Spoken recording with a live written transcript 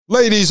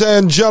Ladies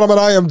and gentlemen,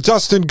 I am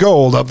Dustin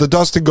Gold of the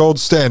Dustin Gold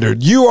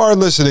Standard. You are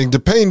listening to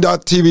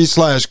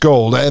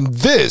Pain.tv/gold, and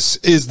this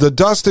is the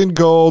Dustin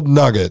Gold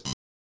Nugget.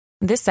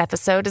 This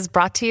episode is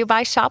brought to you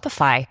by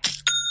Shopify.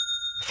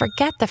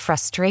 Forget the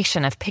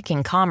frustration of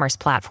picking commerce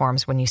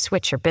platforms when you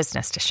switch your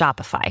business to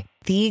Shopify,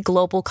 the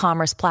global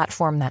commerce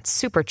platform that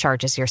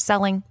supercharges your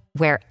selling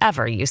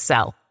wherever you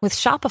sell. With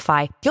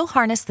Shopify, you'll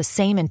harness the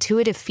same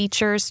intuitive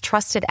features,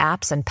 trusted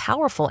apps, and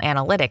powerful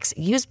analytics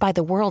used by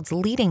the world's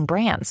leading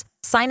brands.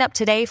 Sign up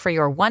today for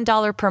your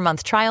 $1 per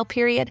month trial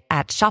period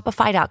at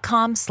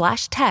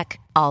shopify.com/tech,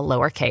 all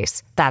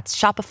lowercase. That's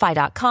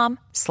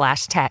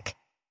shopify.com/tech.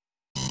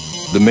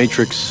 The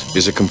Matrix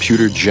is a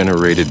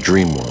computer-generated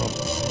dream world,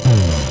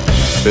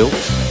 built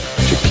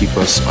to keep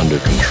us under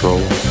control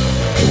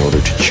in order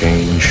to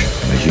change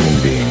a human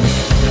being.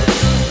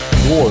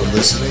 You're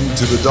listening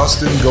to the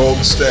Dustin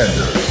Gold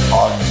Standard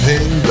on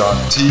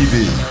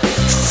Pain.tv.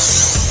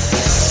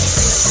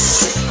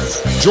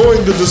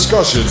 Join the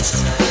discussion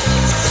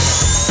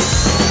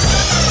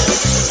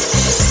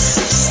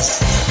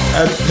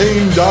at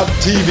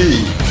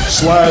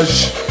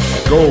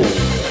Pain.tv/gold.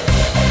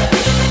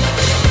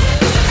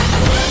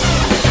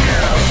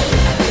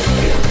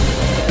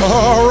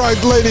 All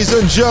right, ladies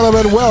and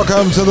gentlemen,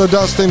 welcome to the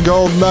Dustin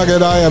Gold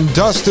Nugget. I am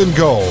Dustin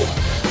Gold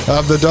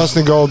of the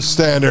Dustin Gold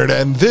Standard,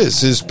 and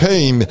this is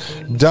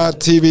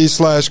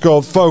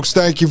Pain.tv/gold. Folks,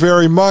 thank you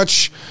very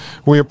much.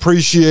 We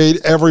appreciate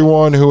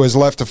everyone who has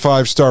left a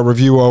 5-star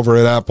review over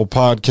at Apple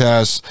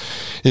Podcasts.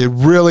 It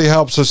really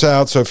helps us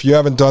out, so if you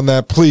haven't done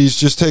that, please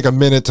just take a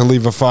minute to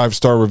leave a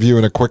 5-star review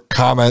and a quick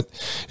comment.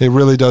 It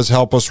really does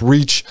help us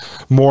reach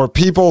more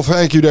people.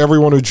 Thank you to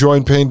everyone who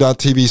joined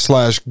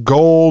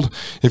Pain.tv/gold.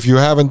 If you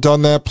haven't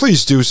done that,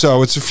 please do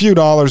so. It's a few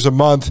dollars a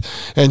month,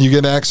 and you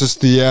get access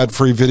to the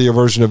ad-free video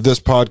version of this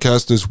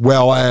podcast as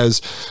well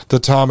as the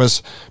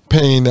Thomas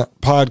Paine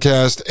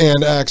podcast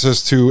and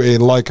access to a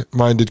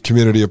like-minded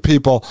community of people.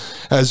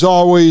 As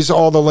always,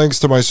 all the links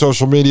to my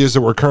social medias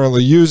that we're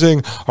currently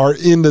using are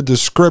in the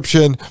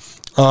description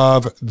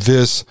of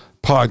this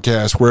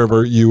podcast,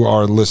 wherever you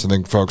are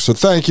listening, folks. So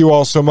thank you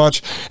all so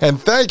much.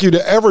 And thank you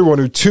to everyone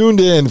who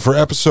tuned in for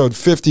episode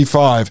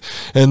 55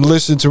 and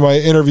listened to my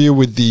interview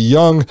with the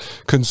young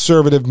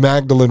conservative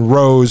Magdalene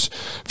Rose.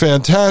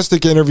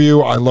 Fantastic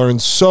interview. I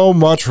learned so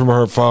much from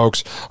her,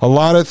 folks. A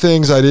lot of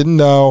things I didn't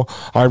know.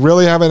 I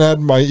really haven't had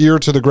my ear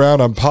to the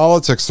ground on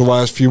politics the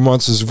last few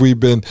months as we've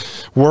been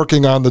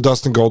working on the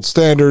Dustin Gold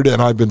Standard,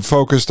 and I've been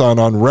focused on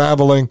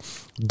unraveling,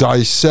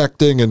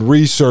 dissecting, and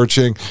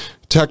researching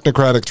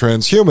technocratic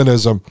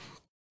transhumanism,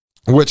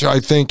 which I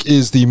think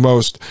is the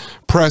most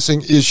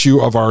pressing issue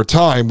of our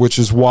time, which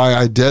is why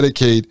I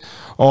dedicate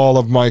all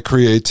of my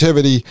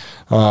creativity,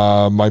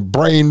 my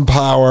brain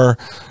power,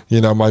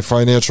 my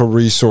financial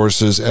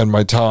resources, and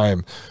my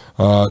time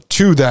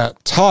to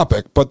that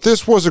topic. But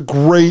this was a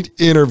great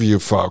interview,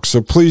 folks, so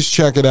please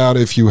check it out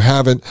if you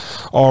haven't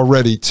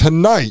already.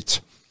 Tonight,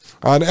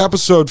 on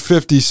episode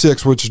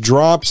 56, which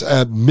drops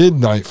at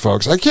midnight,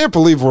 folks. I can't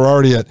believe we're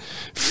already at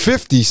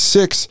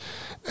 56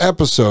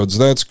 episodes.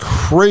 That's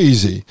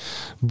crazy.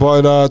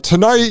 But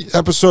tonight,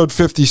 episode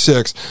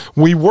 56,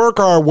 we work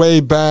our way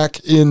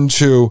back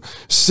into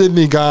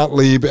Sidney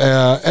Gottlieb,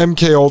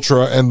 MK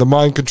Ultra, and the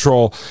mind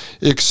control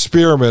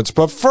experiments.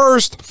 But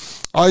first,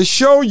 I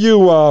show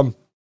you an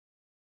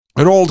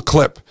old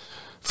clip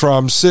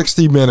from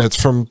 60 Minutes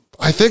from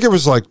I think it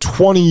was like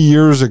 20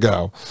 years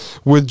ago,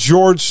 with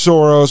George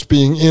Soros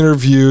being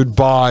interviewed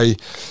by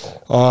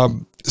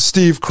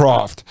Steve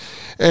Kroft.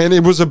 And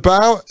it was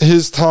about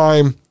his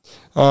time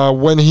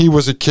when he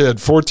was a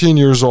kid, 14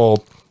 years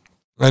old,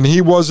 and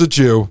he was a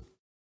Jew.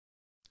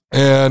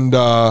 And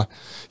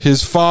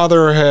his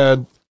father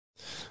had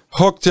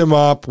hooked him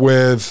up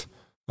with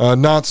a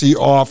Nazi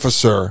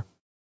officer,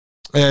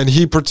 and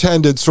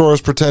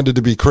Soros pretended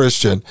to be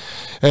Christian,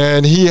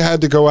 and he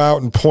had to go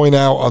out and point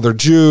out other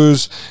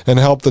Jews and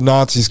help the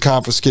Nazis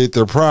confiscate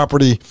their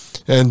property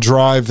and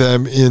drive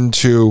them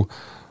into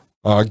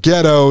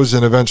ghettos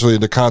and eventually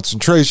into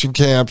concentration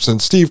camps.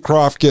 And Steve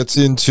Kroft gets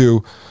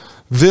into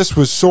this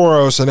with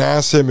Soros and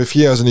asks him if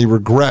he has any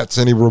regrets,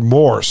 any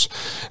remorse.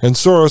 And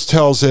Soros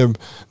tells him,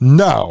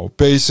 no,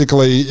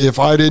 basically, if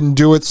I didn't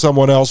do it,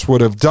 someone else would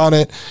have done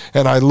it.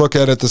 And I look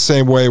at it the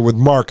same way with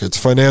markets,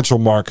 financial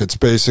markets,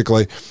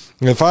 basically.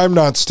 If I'm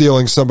not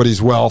stealing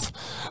somebody's wealth,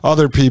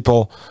 other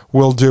people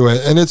will do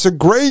it. And it's a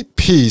great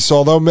piece.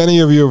 Although many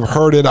of you have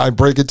heard it, I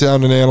break it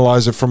down and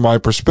analyze it from my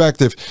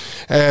perspective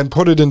and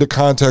put it into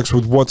context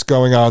with what's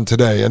going on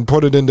today and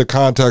put it into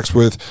context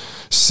with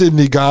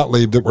Sidney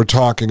Gottlieb that we're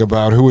talking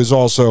about, who is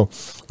also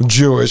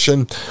Jewish.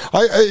 And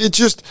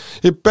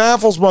it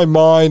baffles my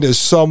mind as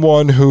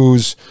someone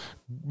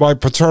my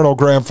paternal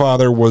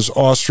grandfather was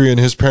Austrian.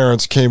 His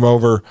parents came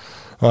over.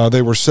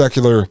 They were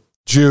secular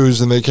Jews,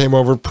 and they came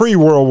over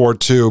pre-World War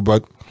II,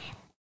 but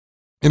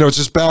it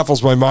just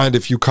baffles my mind,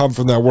 if you come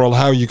from that world,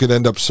 how you could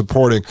end up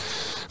supporting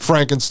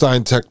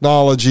Frankenstein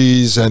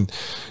technologies. And,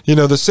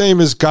 the same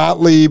as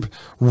Gottlieb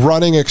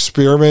running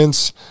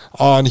experiments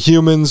on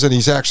humans, and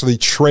he's actually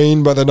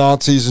trained by the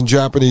Nazis and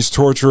Japanese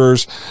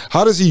torturers.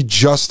 How does he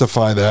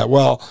justify that?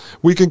 Well,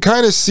 we can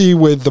kind of see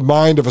with the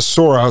mind of a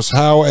Soros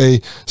how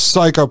a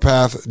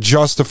psychopath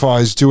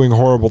justifies doing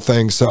horrible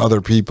things to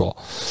other people.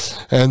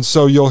 And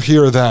so you'll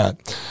hear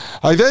that.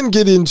 I then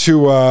get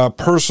into a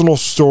personal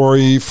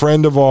story.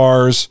 Friend of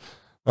ours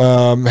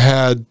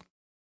had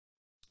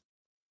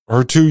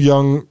her 2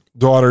 young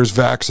daughters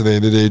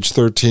vaccinated, ages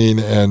 13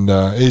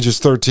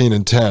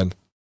 and 10.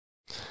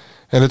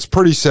 And it's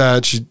pretty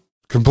sad. She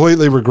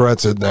completely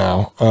regrets it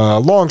now.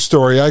 Long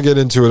story. I get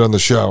into it on the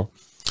show.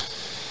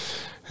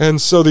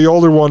 And so the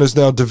older one has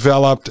now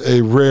developed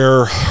a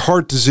rare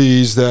heart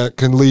disease that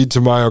can lead to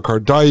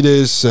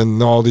myocarditis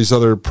and all these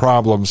other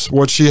problems.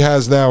 What she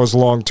has now is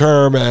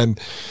long-term, and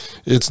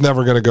it's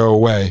never going to go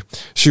away.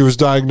 She was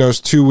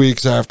diagnosed 2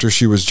 weeks after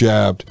she was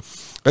jabbed.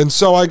 And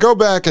so I go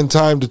back in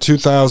time to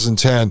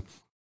 2010,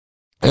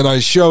 and I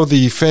show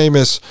the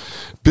famous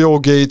Bill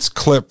Gates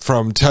clip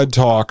from TED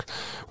Talk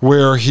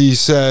where he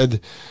said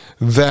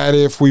that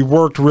if we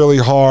worked really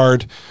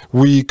hard,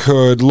 we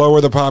could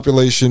lower the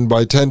population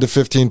by 10 to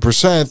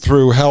 15%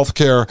 through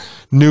healthcare,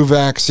 new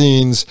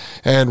vaccines,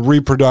 and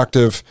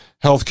reproductive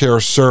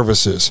healthcare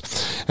services.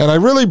 And I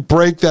really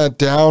break that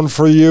down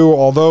for you.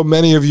 Although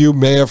many of you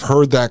may have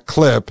heard that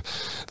clip,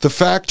 the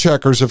fact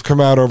checkers have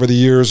come out over the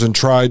years and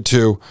tried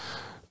to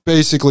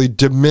basically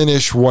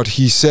diminish what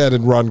he said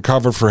and run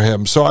cover for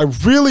him. So I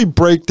really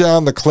break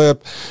down the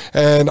clip,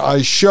 and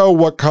I show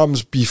what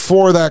comes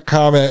before that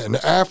comment and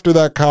after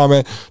that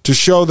comment to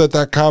show that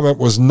that comment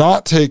was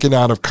not taken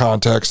out of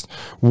context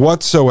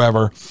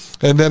whatsoever.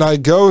 And then I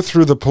go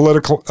through the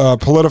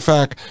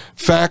PolitiFact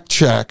fact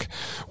check,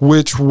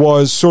 which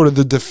was sort of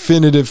the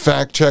definitive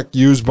fact check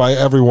used by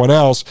everyone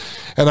else.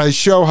 And I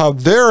show how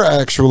they're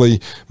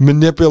actually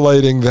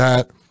manipulating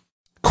that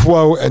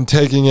quote and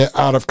taking it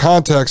out of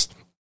context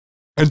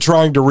and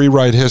trying to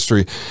rewrite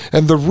history.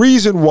 And the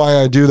reason why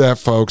I do that,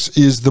 folks,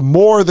 is the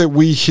more that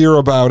we hear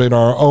about in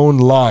our own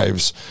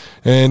lives,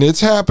 and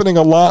it's happening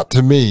a lot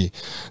to me,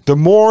 the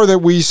more that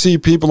we see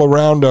people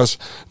around us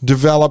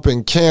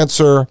developing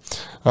cancer,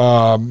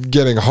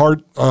 getting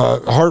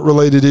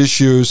heart-related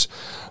issues,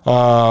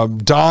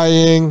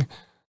 dying,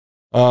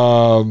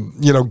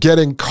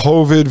 getting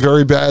COVID,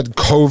 very bad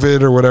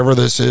COVID or whatever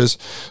this is,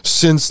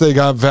 since they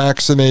got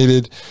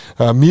vaccinated,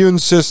 immune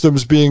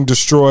systems being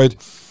destroyed.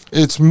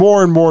 It's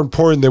more and more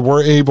important that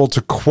we're able to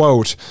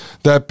quote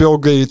that Bill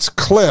Gates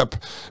clip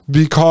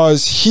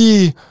because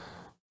he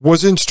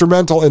was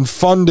instrumental in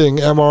funding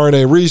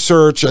mRNA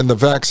research and the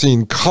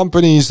vaccine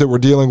companies that we're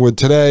dealing with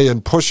today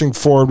and pushing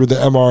forward with the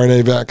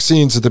mRNA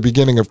vaccines at the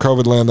beginning of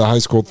COVID Land, the high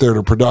school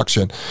theater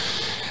production.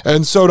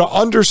 And so to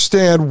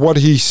understand what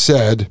he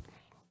said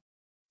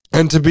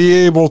and to be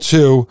able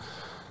to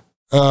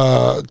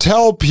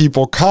tell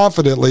people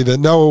confidently that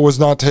no, it was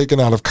not taken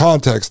out of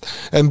context,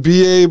 and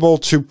be able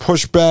to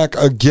push back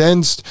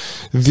against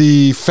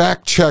the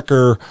fact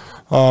checker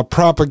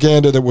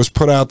propaganda that was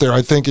put out there,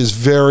 I think is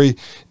very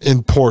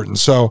important.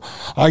 So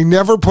I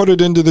never put it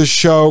into this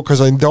show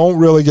because I don't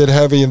really get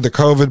heavy into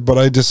COVID, but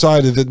I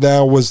decided that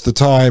now was the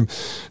time,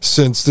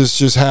 since this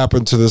just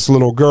happened to this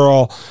little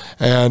girl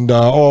and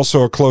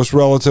also a close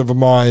relative of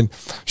mine.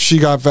 She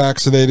got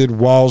vaccinated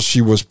while she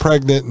was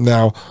pregnant, and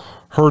now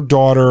her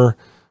daughter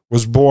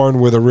was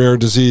born with a rare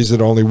disease that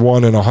only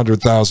 1 in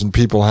 100,000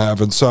 people have.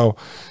 And so,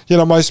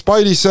 my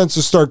spidey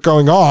senses start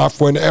going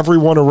off when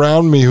everyone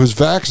around me who's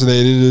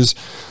vaccinated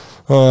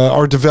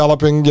are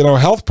developing,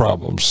 health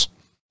problems.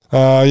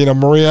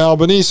 Maria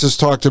Albanese has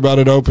talked about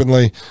it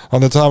openly on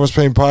the Thomas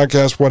Paine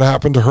podcast, what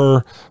happened to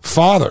her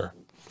father,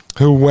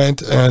 who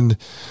went and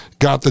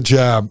got the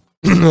jab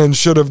and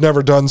should have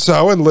never done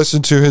so and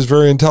listened to his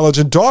very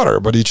intelligent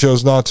daughter, but he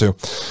chose not to.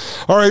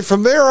 All right,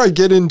 from there I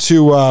get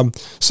into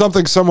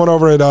something someone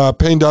over at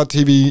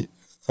Paine.tv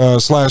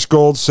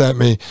 /gold sent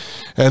me,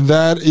 and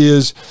that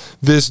is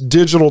this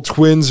digital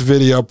twins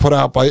video put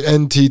out by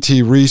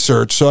NTT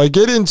Research. So I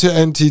get into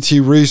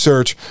NTT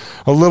Research,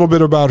 a little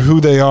bit about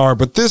who they are,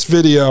 but this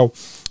video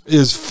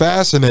is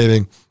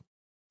fascinating.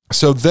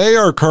 So they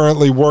are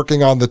currently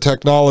working on the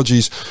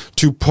technologies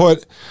to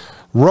put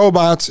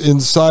robots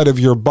inside of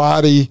your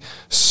body,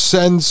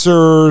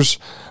 sensors,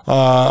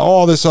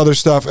 all this other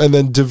stuff, and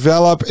then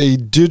develop a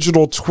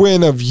digital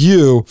twin of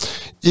you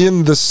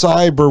in the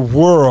cyber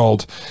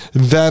world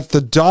that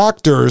the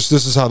doctors,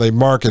 this is how they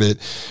market it,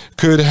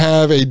 could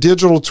have a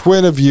digital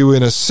twin of you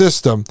in a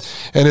system,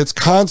 and it's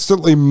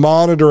constantly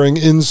monitoring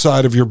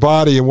inside of your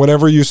body, and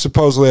whenever you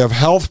supposedly have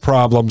health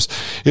problems,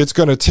 it's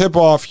going to tip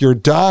off your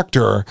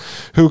doctor,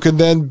 who can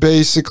then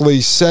basically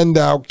send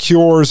out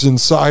cures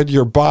inside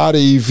your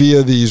body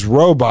via these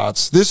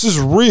robots. This is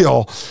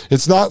real.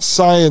 It's not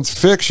science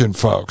fiction,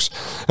 folks.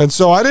 And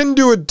so I didn't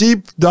do a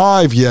deep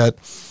dive yet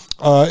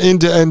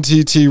into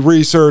NTT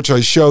research.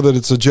 I show that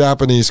it's a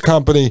Japanese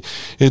company.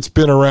 It's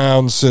been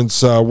around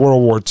since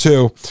World War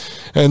II.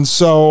 And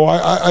so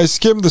I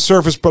skimmed the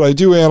surface, but I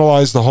do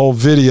analyze the whole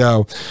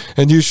video.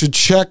 And you should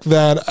check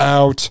that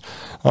out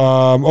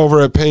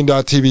over at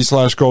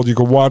pain.tv/gold. You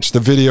can watch the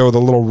video of the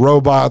little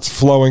robots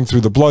flowing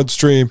through the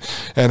bloodstream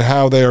and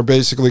how they are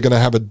basically going to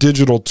have a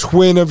digital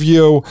twin of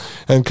you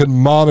and can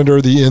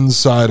monitor the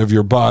inside of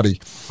your body.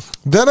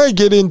 Then I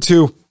get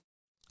into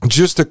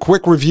just a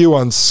quick review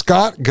on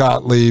Scott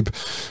Gottlieb,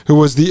 who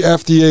was the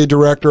FDA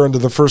director under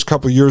the first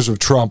couple of years of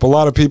Trump. A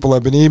lot of people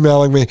have been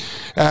emailing me,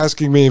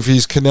 asking me if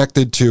he's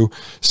connected to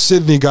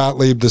Sidney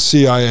Gottlieb, the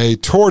CIA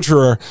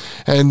torturer.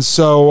 And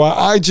so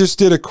I just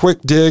did a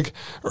quick dig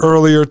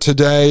earlier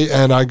today,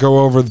 and I go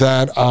over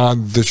that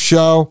on the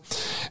show.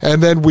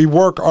 And then we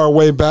work our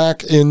way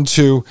back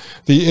into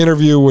the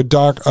interview with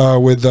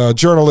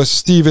journalist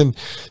Stephen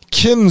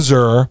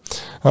Kinzer,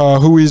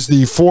 who is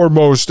the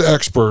foremost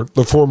expert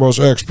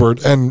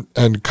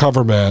and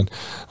cover man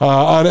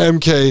on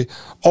MK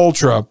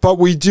Ultra. But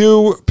we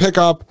do pick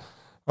up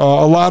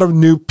a lot of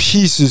new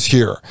pieces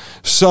here.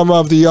 Some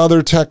of the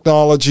other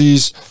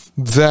technologies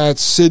that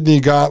Sidney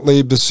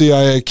Gottlieb, the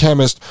CIA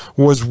chemist,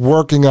 was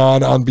working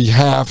on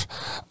behalf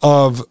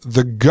of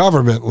the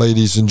government,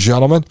 ladies and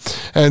gentlemen.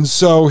 And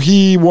so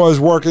he was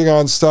working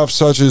on stuff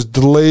such as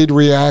delayed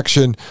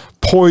reaction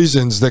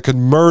poisons that could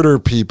murder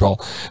people.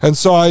 And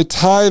so I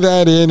tie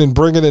that in and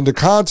bring it into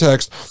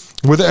context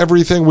with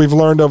everything we've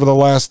learned over the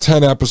last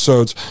 10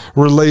 episodes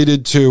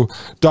related to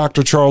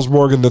Dr. Charles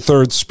Morgan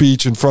III's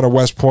speech in front of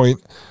West Point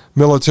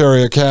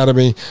Military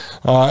Academy,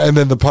 and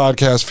then the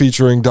podcast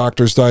featuring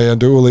Doctors Diane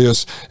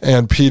DeUlias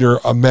and Peter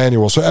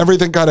Emanuel. So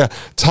everything kind of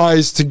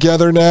ties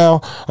together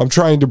now. I'm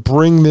trying to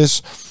bring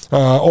this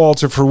all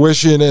to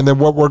fruition, and then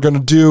what we're going to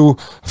do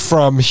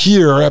from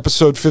here,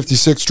 episode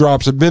 56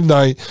 drops at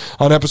midnight.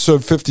 On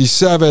episode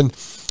 57,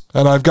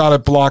 and I've got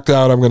it blocked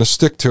out, I'm going to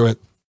stick to it.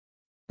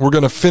 We're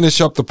going to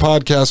finish up the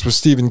podcast with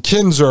Stephen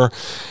Kinzer,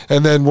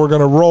 and then we're going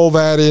to roll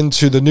that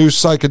into the new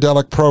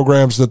psychedelic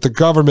programs that the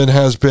government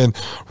has been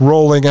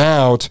rolling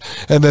out,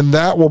 and then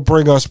that will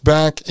bring us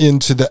back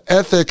into the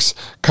ethics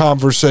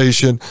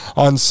conversation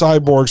on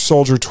Cyborg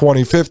Soldier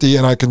 2050,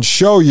 and I can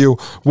show you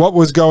what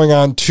was going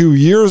on 2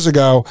 years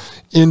ago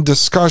in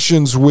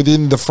discussions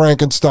within the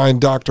Frankenstein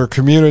doctor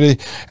community,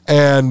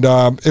 and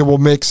it will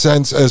make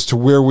sense as to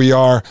where we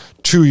are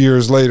 2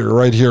 years later,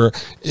 right here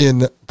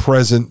in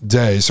present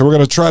day. So we're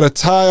going to try to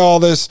tie all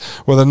this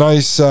with a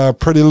nice,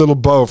 pretty little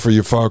bow for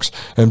you folks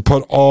and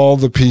put all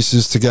the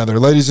pieces together.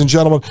 Ladies and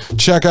gentlemen,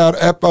 check out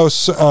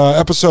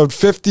episode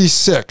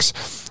 56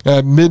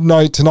 at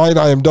midnight tonight.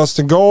 I am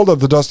Dustin Gold of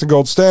the Dustin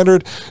Gold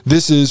Standard.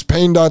 This is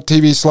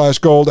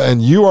pain.tv/gold,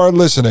 and you are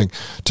listening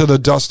to the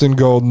Dustin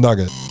Gold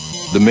Nugget.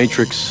 The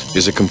Matrix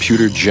is a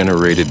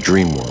computer-generated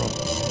dream world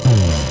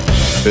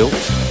built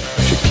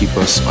to keep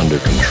us under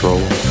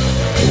control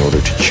in order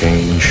to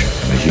change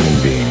a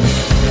human being.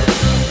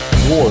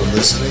 You're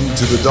listening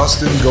to the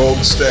Dustin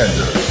Gold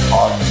Standard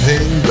on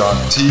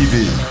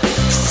pain.tv.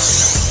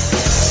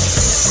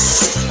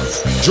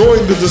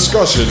 Join the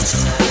discussion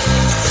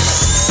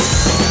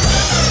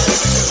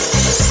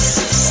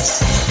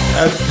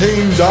at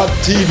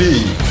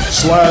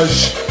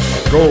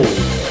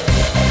pain.tv/gold.